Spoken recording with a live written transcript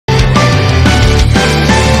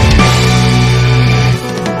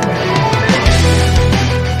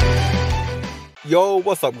Yo,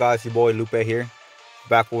 what's up guys, your boy Lupe here,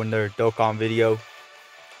 back with another Dokkan video.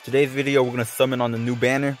 Today's video we're gonna summon on the new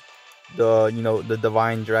banner, the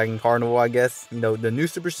Divine Dragon Carnival, I guess. The new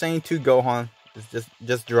Super Saiyan 2 Gohan is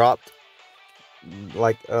just dropped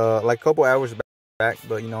like a couple hours back,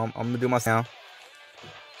 but I'm gonna do my now.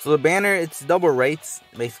 So the banner, it's double rates,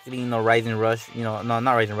 basically, Rising Rush, no, not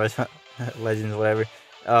Rising Rush, Legends, whatever.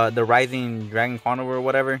 The Rising Dragon Carnival or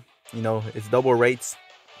whatever, it's double rates.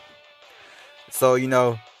 So,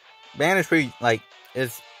 banner's pretty,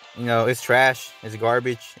 it's trash, it's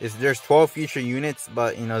garbage. There's 12 future units,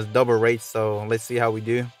 but, it's double rates, so let's see how we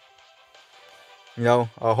do.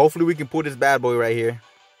 Hopefully we can pull this bad boy right here.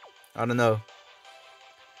 I don't know.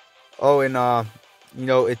 Oh, and,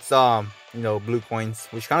 it's, blue coins,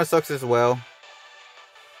 which kind of sucks as well.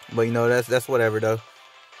 But, that's whatever, though.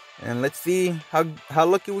 And let's see how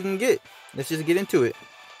lucky we can get. Let's just get into it.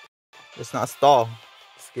 Let's not stall.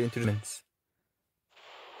 Let's get into the mints.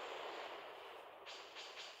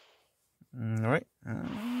 Alright.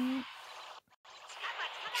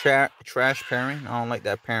 Trash pairing. I don't like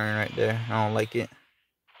that pairing right there. I don't like it.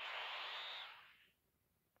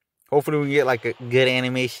 Hopefully we get like a good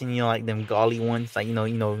animation, like them golly ones, like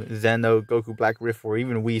Zeno, Goku, Black Rift, or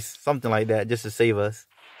even Whis, something like that, just to save us.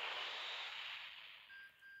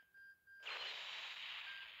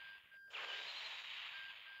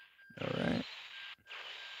 Alright.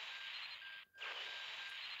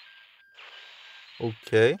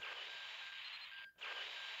 Okay.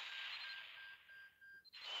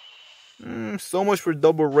 So much for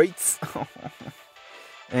double rates.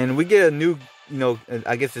 And we get a new,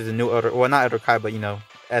 I guess it's a new other, well, not other Kai, but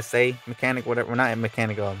SA mechanic, whatever. Well, not a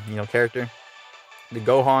mechanic, character. The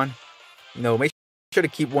Gohan. Make sure to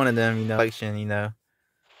keep one of them, collection, I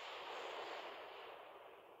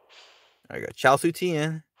got Chaozu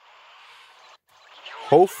Tien.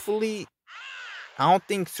 Hopefully, I don't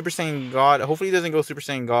think Super Saiyan God. Hopefully, he doesn't go Super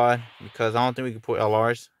Saiyan God, because I don't think we can put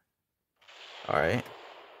LRs. Alright.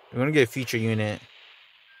 We're gonna get a feature unit.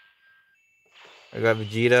 I got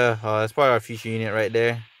Vegeta. That's probably our feature unit right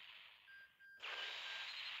there.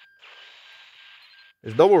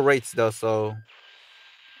 There's double rates though, so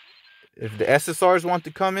if the SSRs want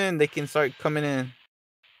to come in, they can start coming in.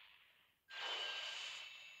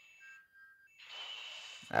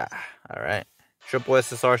 Alright. Triple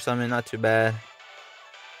SSR summon, not too bad.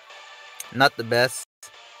 Not the best.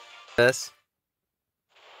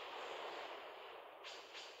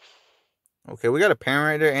 Okay, we got a parent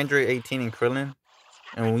right there, Android 18 and Krillin.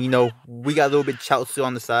 And we got a little bit of Chaozu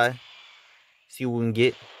on the side. See what we can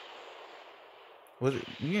get. Was it?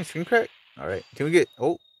 You getting screen crack? Alright. Can we get,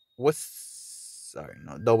 sorry,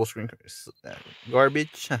 no, double screen crack.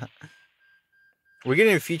 Garbage. We're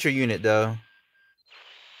getting a feature unit though.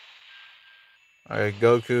 Alright,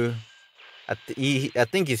 Goku. I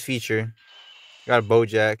think he's featured. Got a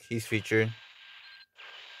Bojack, he's featured.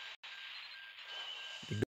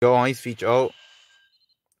 Gohan, he's featured. Oh.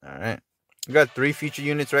 Alright. We got 3 feature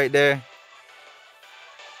units right there.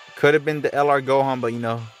 Could have been the LR Gohan, but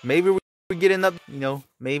maybe we're getting up,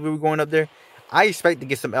 maybe we're going up there. I expect to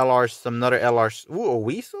get some LRs, some another LRs. Ooh, a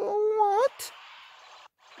Whis? What?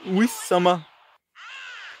 Whis-sama.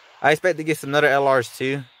 I expect to get some other LRs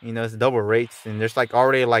too. It's double rates, and there's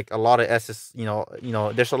already a lot of SS.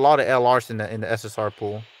 There's a lot of LRs in the SSR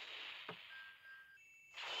pool.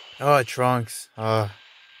 Oh, Trunks.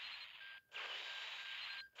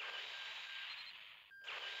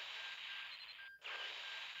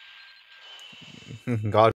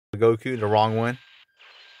 God, Goku, the wrong one.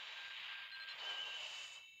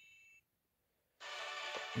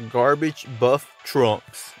 Garbage buff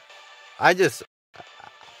Trunks. I just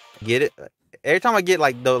get it. Every time I get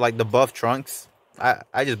the buff Trunks,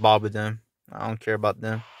 I just bob with them. I don't care about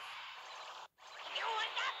them.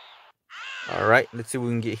 Alright, let's see what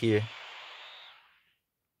we can get here.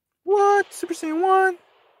 What? Super Saiyan 1?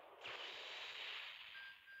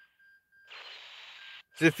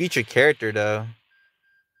 It's a featured character though.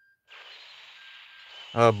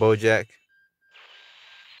 Oh, Bojack.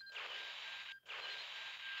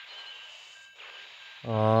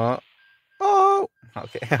 Oh,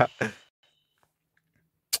 okay.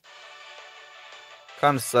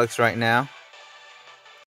 Kind of sucks right now.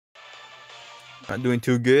 Not doing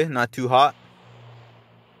too good, not too hot.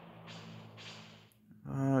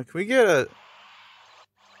 Can we get a...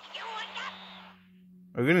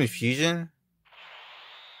 Are we getting a fusion?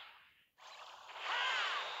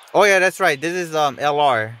 Oh yeah, that's right. This is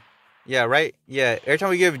LR. Yeah, right? Yeah. Every time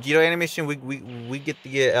we get a Vegeta animation, we get to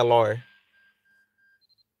get LR.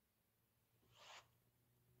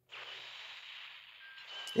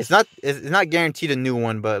 It's not guaranteed a new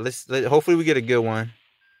one, but hopefully we get a good one.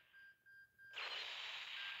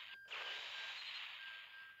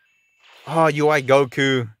 Oh, UI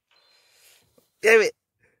Goku. Damn it.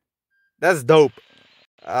 That's dope.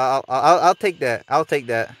 I'll take that. I'll take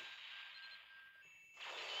that.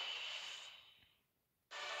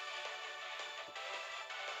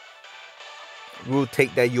 We'll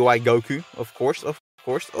take that UI Goku. Of course, of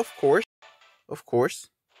course, of course, of course.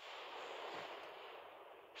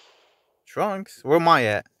 Trunks? Where am I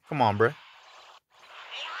at? Come on, bruh.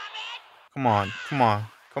 Come on, come on,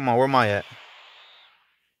 come on. Where am I at?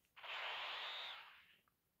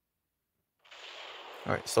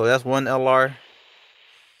 Alright, so that's one LR.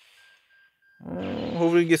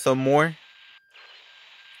 Hopefully we get some more.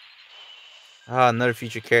 Ah, another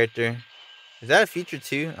feature character. Is that a feature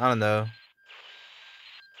too? I don't know.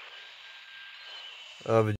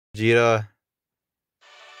 Vegeta.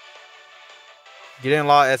 Getting a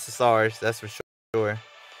lot of SSRs, that's for sure.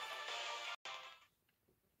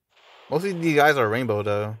 Most of these guys are rainbow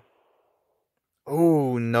though.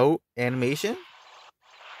 Oh, no animation?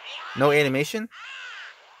 No animation?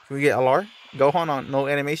 Can we get LR? Gohan on no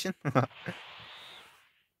animation?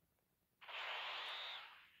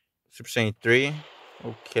 Super Saiyan 3.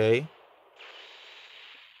 Okay.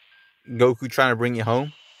 Goku trying to bring it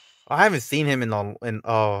home. Oh, I haven't seen him in I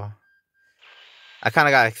kind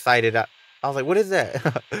of got excited. I was like, what is that?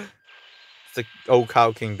 It's like old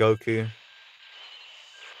Cow King Goku.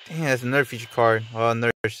 Damn, that's another feature card. Oh,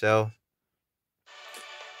 another cell.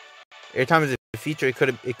 Every time it's a feature, it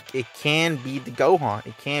can be the Gohan.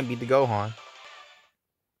 It can be the Gohan.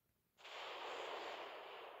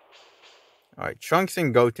 Alright, Trunks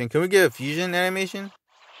and Goten. Can we get a fusion animation?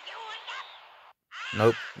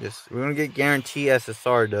 Nope. We're gonna get guarantee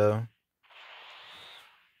SSR though.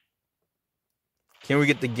 Can we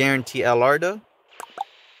get the guarantee LR though?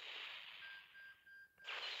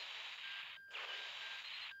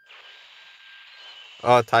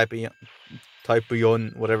 Oh,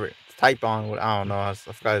 Typeon, whatever. Typeon, I don't know. I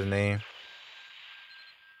forgot his name.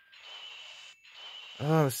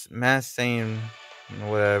 Oh, Mass saying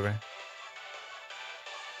whatever.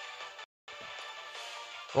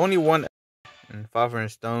 Only one and 500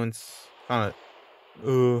 stones. Kind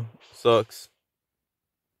of, sucks.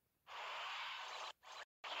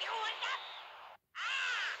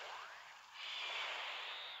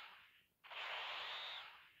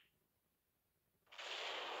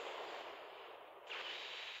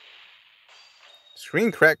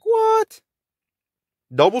 Screen crack? What?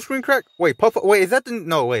 Double screen crack? Wait, wait, is that the...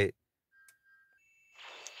 No, wait.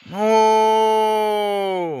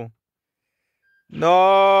 No.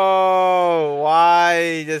 No.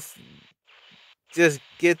 Why? Just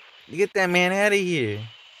get that man out of here.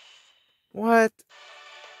 What?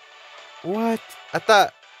 What? I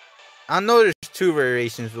know there's two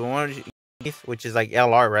variations, but one which is like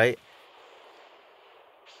LR, right?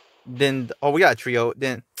 Then we got a trio.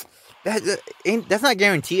 Then that's not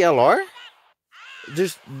guaranteed LR.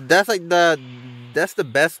 That's the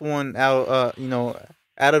best one out.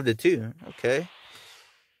 Out of the two. Okay.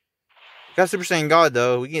 Got Super Saiyan God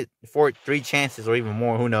though. We get 3 chances or even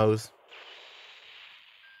more. Who knows?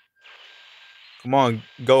 Come on,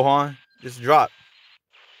 Gohan, just drop.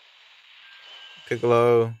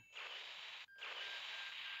 Piccolo.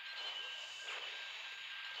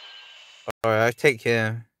 Alright, I take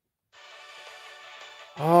him.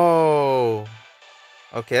 Oh.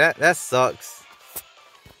 Okay, that sucks.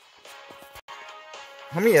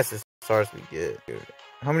 How many SSRs we get?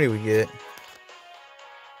 How many we get?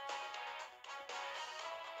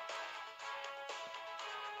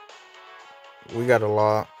 We got a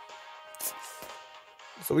lot.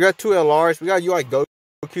 So we got 2 LRs. We got UI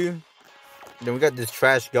Goku. Then we got this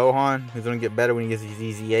trash Gohan, who's gonna get better when he gets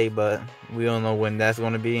his EZA, but we don't know when that's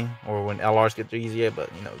gonna be, or when LRs get their EZA. But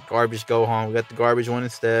garbage Gohan. We got the garbage one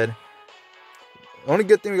instead. The only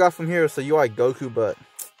good thing we got from here is the UI Goku, but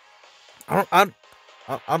I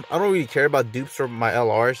don't really care about dupes for my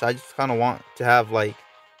LRs. I just kind of want to have the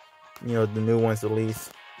new ones at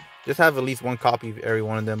least. Just have at least one copy of every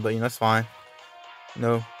one of them, but that's fine.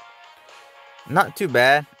 Not too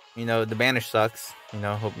bad. The banner sucks.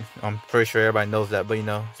 I'm pretty sure everybody knows that, but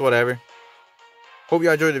it's whatever. Hope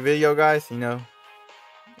y'all enjoyed the video, guys. And hope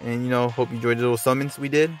you enjoyed the little summons we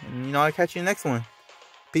did. And I'll catch you in the next one.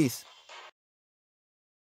 Peace.